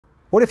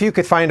What if you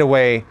could find a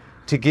way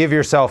to give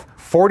yourself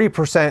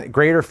 40%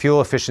 greater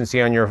fuel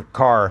efficiency on your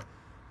car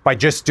by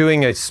just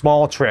doing a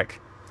small trick?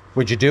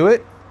 Would you do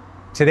it?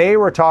 Today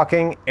we're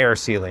talking air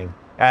sealing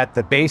at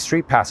the Bay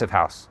Street Passive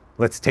House.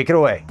 Let's take it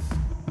away.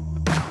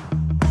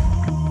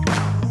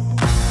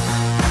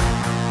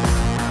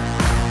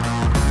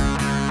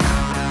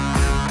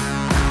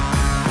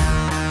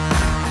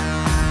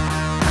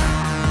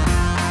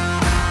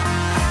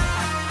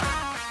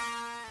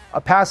 A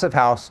passive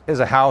house is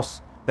a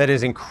house that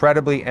is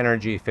incredibly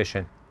energy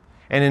efficient.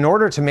 And in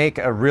order to make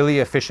a really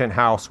efficient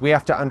house, we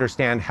have to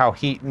understand how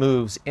heat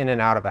moves in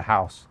and out of a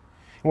house.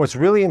 And what's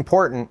really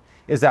important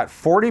is that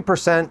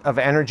 40% of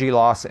energy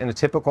loss in a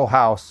typical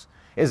house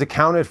is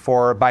accounted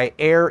for by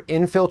air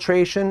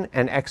infiltration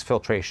and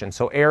exfiltration.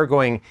 So air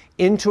going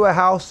into a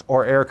house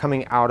or air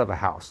coming out of a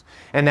house.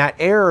 And that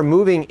air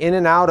moving in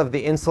and out of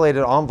the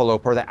insulated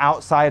envelope or the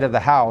outside of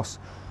the house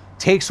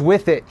takes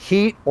with it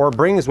heat or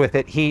brings with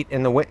it heat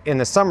in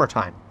the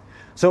summertime.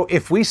 So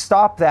if we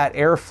stop that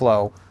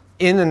airflow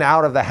in and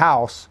out of the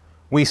house,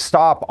 we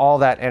stop all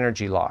that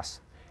energy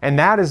loss. And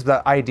that is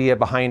the idea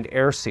behind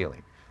air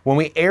sealing. When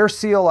we air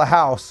seal a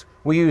house,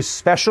 we use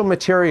special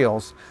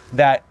materials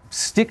that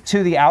stick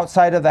to the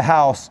outside of the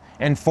house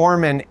and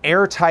form an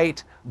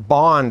airtight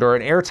bond or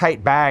an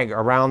airtight bag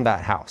around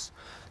that house.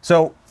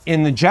 So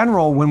in the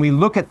general, when we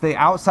look at the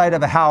outside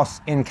of a house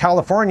in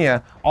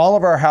California, all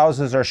of our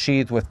houses are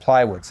sheathed with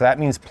plywood. So that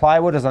means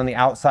plywood is on the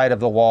outside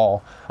of the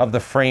wall of the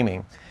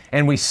framing.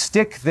 And we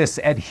stick this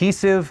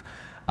adhesive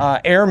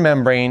air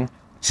membrane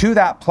to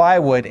that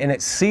plywood, and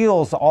it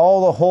seals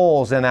all the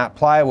holes in that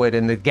plywood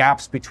and the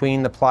gaps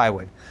between the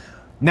plywood.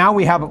 Now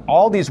we have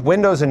all these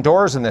windows and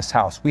doors in this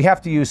house. We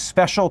have to use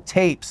special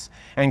tapes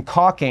and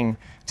caulking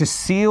to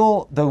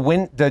seal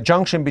the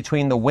junction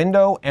between the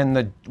window and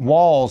the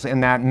walls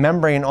and that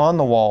membrane on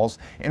the walls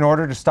in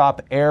order to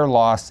stop air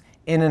loss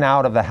in and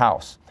out of the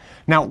house.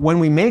 Now, when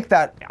we make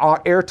that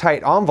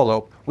airtight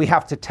envelope, we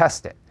have to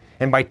test it.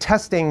 And by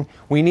testing,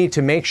 we need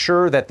to make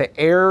sure that the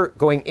air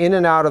going in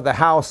and out of the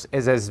house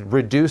is as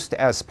reduced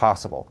as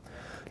possible.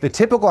 The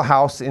typical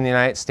house in the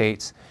United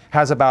States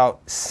has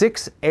about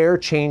 6 air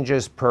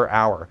changes per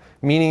hour,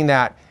 meaning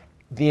that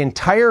the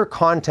entire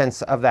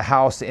contents of the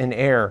house in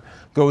air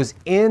goes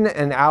in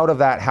and out of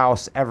that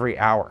house every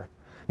hour.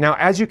 Now,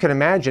 as you can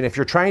imagine, if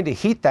you're trying to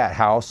heat that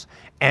house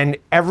and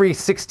every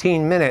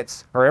 16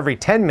 minutes or every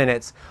 10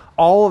 minutes,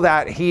 all of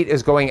that heat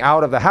is going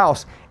out of the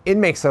house, it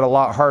makes it a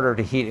lot harder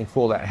to heat and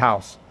cool that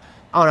house.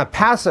 On a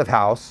passive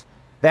house,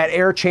 that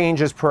air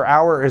changes per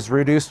hour is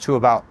reduced to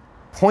about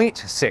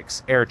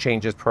 0.6 air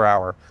changes per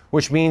hour,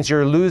 which means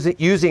you're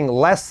using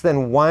less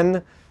than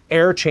 1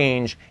 air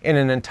change in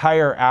an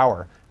entire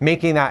hour,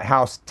 making that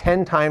house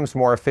 10 times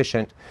more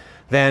efficient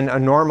than a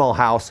normal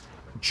house,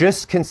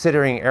 just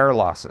considering air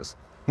losses.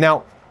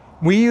 Now,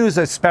 we use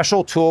a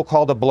special tool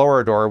called a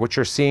blower door, which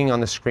you're seeing on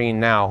the screen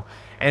now.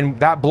 And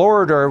that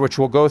blower door, which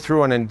we'll go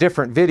through in a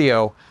different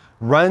video,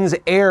 runs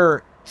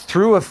air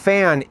through a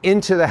fan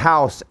into the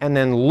house and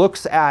then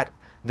looks at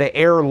the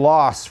air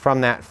loss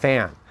from that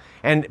fan.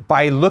 And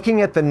by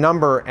looking at the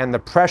number and the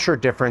pressure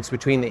difference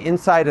between the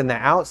inside and the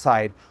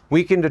outside,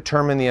 we can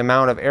determine the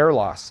amount of air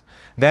loss.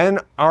 Then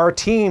our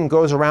team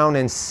goes around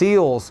and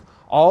seals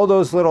all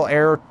those little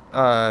air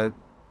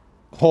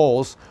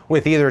holes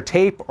with either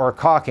tape or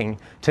caulking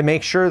to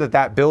make sure that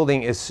that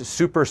building is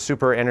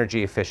super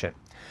energy efficient.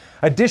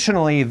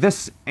 Additionally,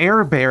 this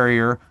air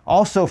barrier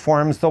also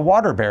forms the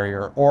water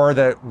barrier, or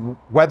the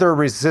weather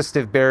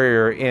resistive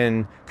barrier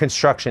in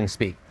construction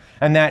speak.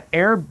 And that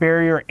air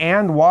barrier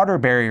and water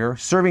barrier,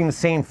 serving the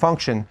same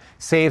function,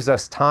 saves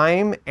us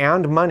time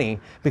and money,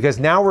 because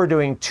now we're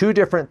doing 2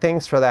 different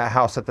things for that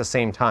house at the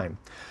same time.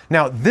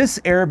 Now, this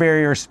air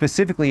barrier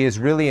specifically is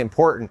really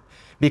important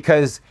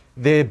because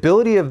the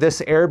ability of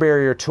this air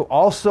barrier to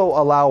also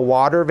allow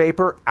water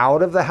vapor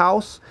out of the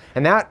house,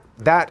 and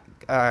that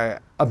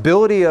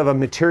ability of a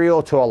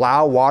material to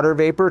allow water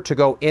vapor to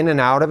go in and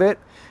out of it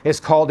is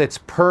called its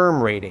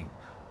PERM rating,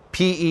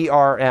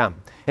 P-E-R-M,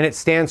 and it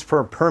stands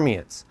for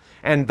permeance.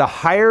 And the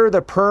higher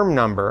the PERM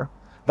number,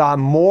 the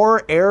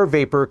more air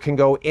vapor can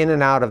go in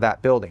and out of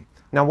that building.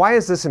 Now, why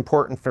is this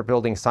important for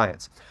building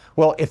science?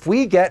 Well, if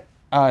we get,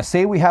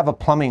 say we have a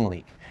plumbing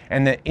leak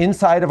and the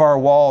inside of our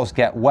walls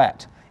get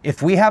wet,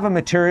 if we have a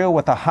material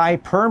with a high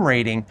PERM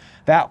rating,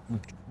 that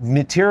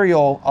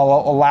material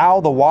will allow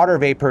the water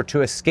vapor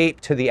to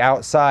escape to the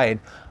outside,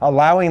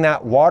 allowing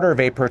that water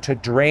vapor to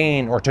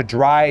drain or to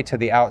dry to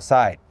the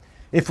outside.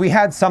 If we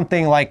had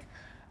something like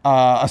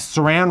a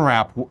saran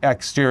wrap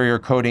exterior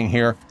coating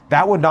here,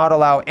 that would not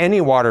allow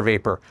any water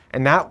vapor.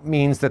 And that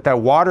means that the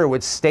water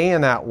would stay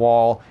in that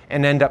wall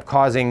and end up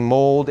causing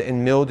mold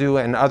and mildew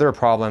and other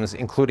problems,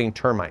 including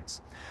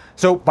termites.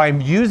 So by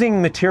using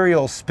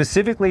materials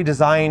specifically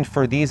designed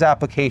for these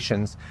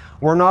applications,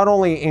 we're not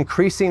only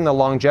increasing the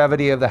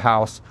longevity of the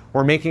house,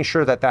 we're making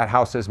sure that that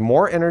house is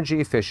more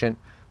energy efficient,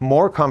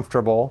 more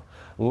comfortable,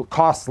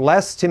 costs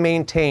less to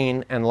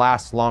maintain, and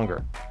lasts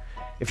longer.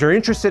 If you're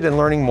interested in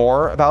learning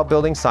more about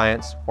building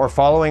science or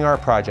following our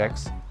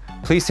projects,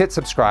 Please hit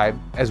subscribe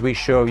as we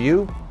show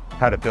you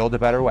how to build a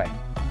better way.